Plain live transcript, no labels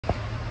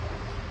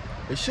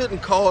It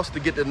shouldn't cost to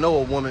get to know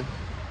a woman.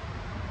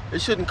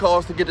 It shouldn't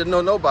cost to get to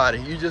know nobody.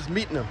 You just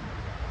meeting them.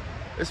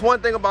 It's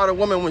one thing about a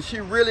woman, when she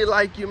really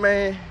like you,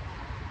 man,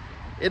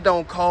 it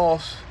don't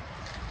cost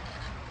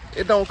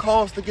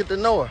to get to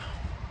know her.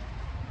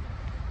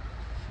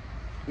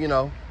 You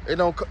know, it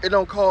don't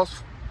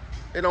cost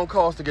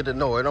to get to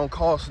know her. It don't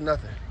cost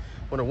nothing.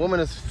 When a woman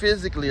is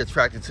physically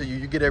attracted to you,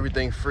 you get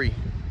everything free.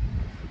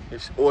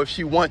 Or if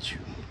she wants you,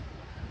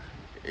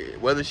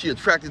 whether she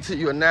attracted to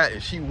you or not,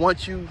 if she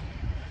wants you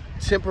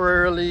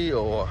temporarily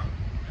or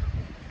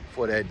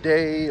for that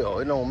day,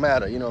 or it don't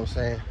matter, you know what I'm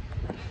saying?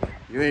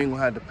 You ain't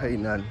gonna have to pay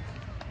nothing.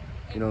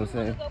 You know what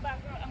I'm saying?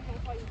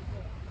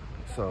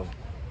 So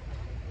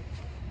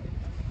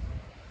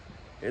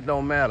it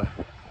don't matter.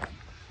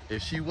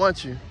 If she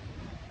wants you,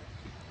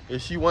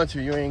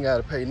 you ain't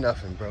gotta pay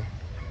nothing, bro.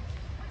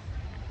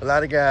 A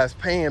lot of guys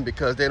paying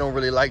because they don't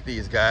really like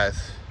these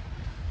guys.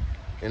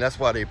 And that's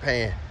why they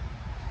paying.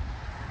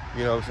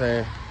 You know what I'm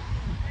saying?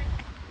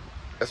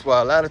 That's why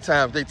a lot of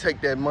times they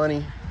take that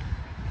money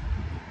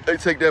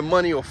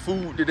or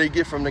food that they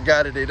get from the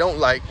guy that they don't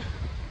like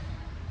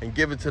and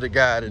give it to the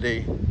guy that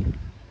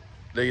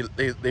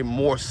they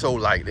more so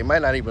like. They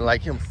might not even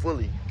like him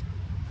fully,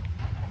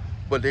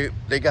 but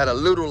they got a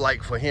little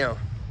like for him.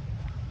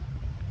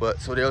 But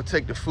so they'll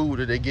take the food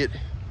that they get,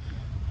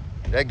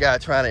 that guy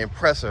trying to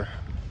impress her,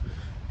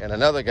 and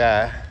another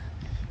guy,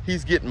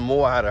 he's getting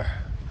more out of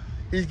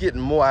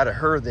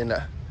her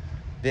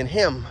than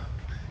him,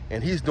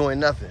 and he's doing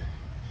nothing.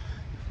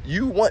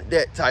 You want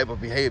that type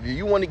of behavior.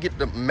 You want to get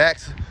the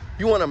max.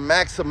 You want to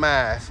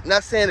maximize.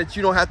 Not saying that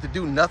you don't have to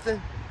do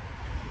nothing,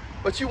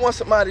 but you want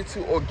somebody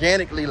to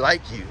organically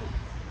like you.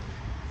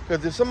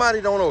 Because if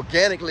somebody don't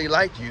organically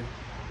like you,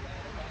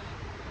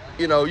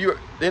 you know,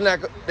 they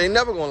never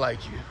gonna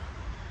like you.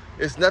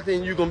 It's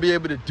nothing you're gonna be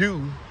able to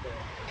do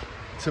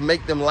to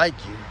make them like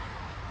you.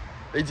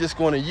 They just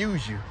gonna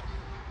use you.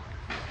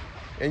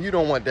 And you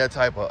don't want that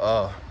type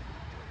of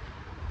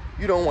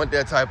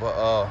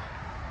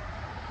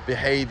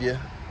behavior.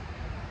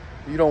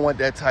 You don't want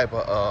that type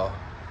of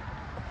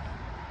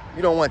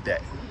you don't want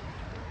that.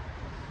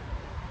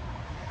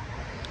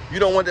 You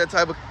don't want that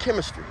type of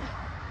chemistry.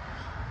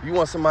 You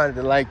want somebody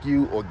to like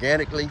you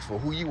organically for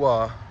who you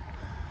are,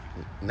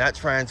 not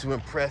trying to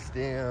impress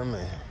them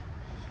and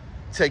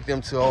take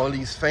them to all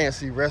these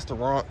fancy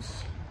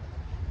restaurants,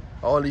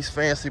 all these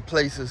fancy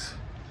places.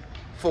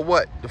 For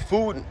what? The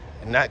food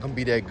not gonna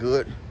be that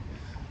good.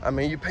 I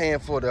mean, you're paying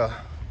for the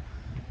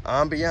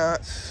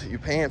ambiance, you're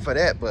paying for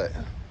that, but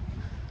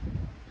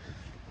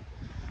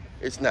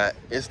it's not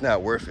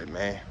worth it,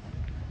 man.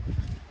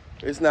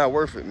 It's not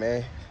worth it,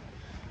 man.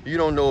 You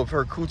don't know if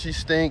her coochie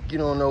stink. You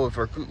don't know if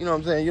you know what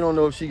I'm saying? You don't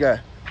know if she got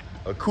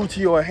a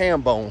coochie or a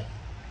ham bone.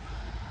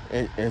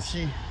 And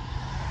she,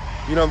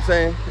 you know what I'm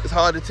saying? It's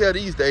hard to tell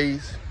these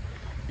days.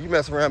 You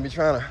mess around, be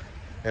trying to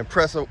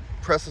impress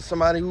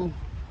somebody who,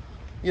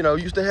 you know,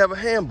 used to have a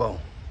ham bone.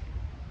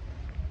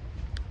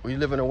 We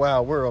live in a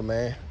wild world,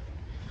 man.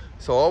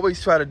 So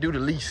always try to do the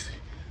least.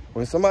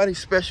 When somebody's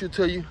special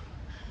to you,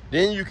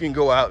 then you can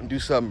go out and do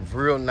something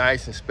real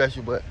nice and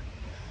special. But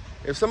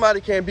if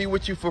somebody can't be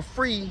with you for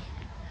free,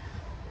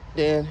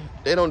 then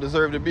they don't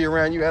deserve to be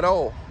around you at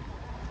all.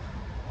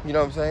 You know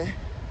what I'm saying?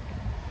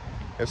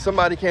 If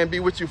somebody can't be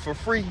with you for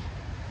free,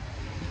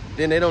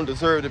 then they don't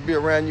deserve to be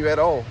around you at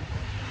all.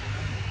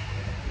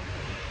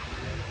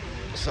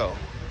 So,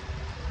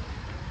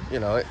 you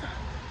know,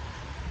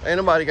 ain't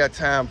nobody got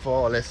time for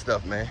all that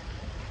stuff, man.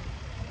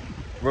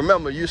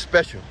 Remember, you're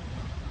special.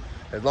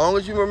 As long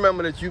as you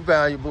remember that you're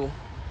valuable,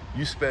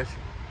 you special,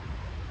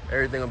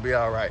 everything will be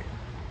all right.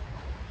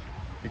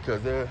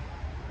 Because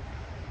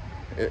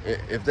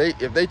if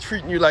they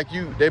treating you like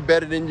they're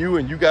better than you,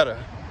 and you gotta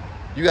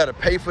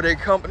pay for their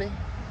company,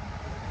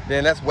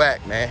 then that's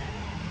whack, man.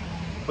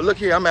 But look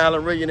here, I'm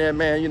Allen Millionaire,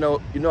 man. You know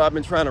I've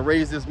been trying to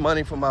raise this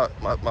money for my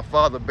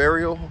father's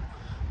burial.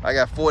 I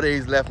got 4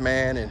 days left,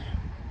 man, and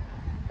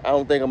I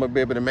don't think I'm gonna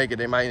be able to make it.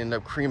 They might end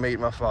up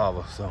cremating my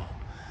father. So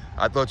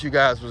I thought you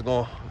guys was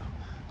gonna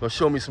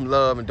show me some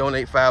love and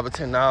donate $5 or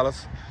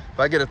 $10. If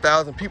I get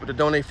 1,000 people to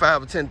donate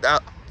 $5 or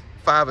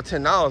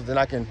 $10, then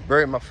I can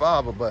bury my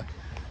father. But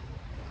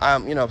I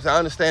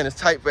understand it's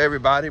tight for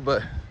everybody,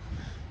 but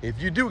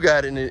if you do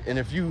got it, and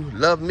if you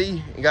love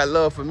me and got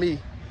love for me,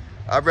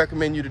 I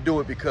recommend you to do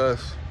it,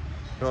 because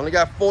you only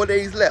got 4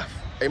 days left.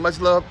 Hey, much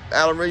love,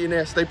 Allen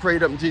Millionaire. Stay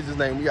prayed up in Jesus'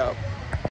 name. We out.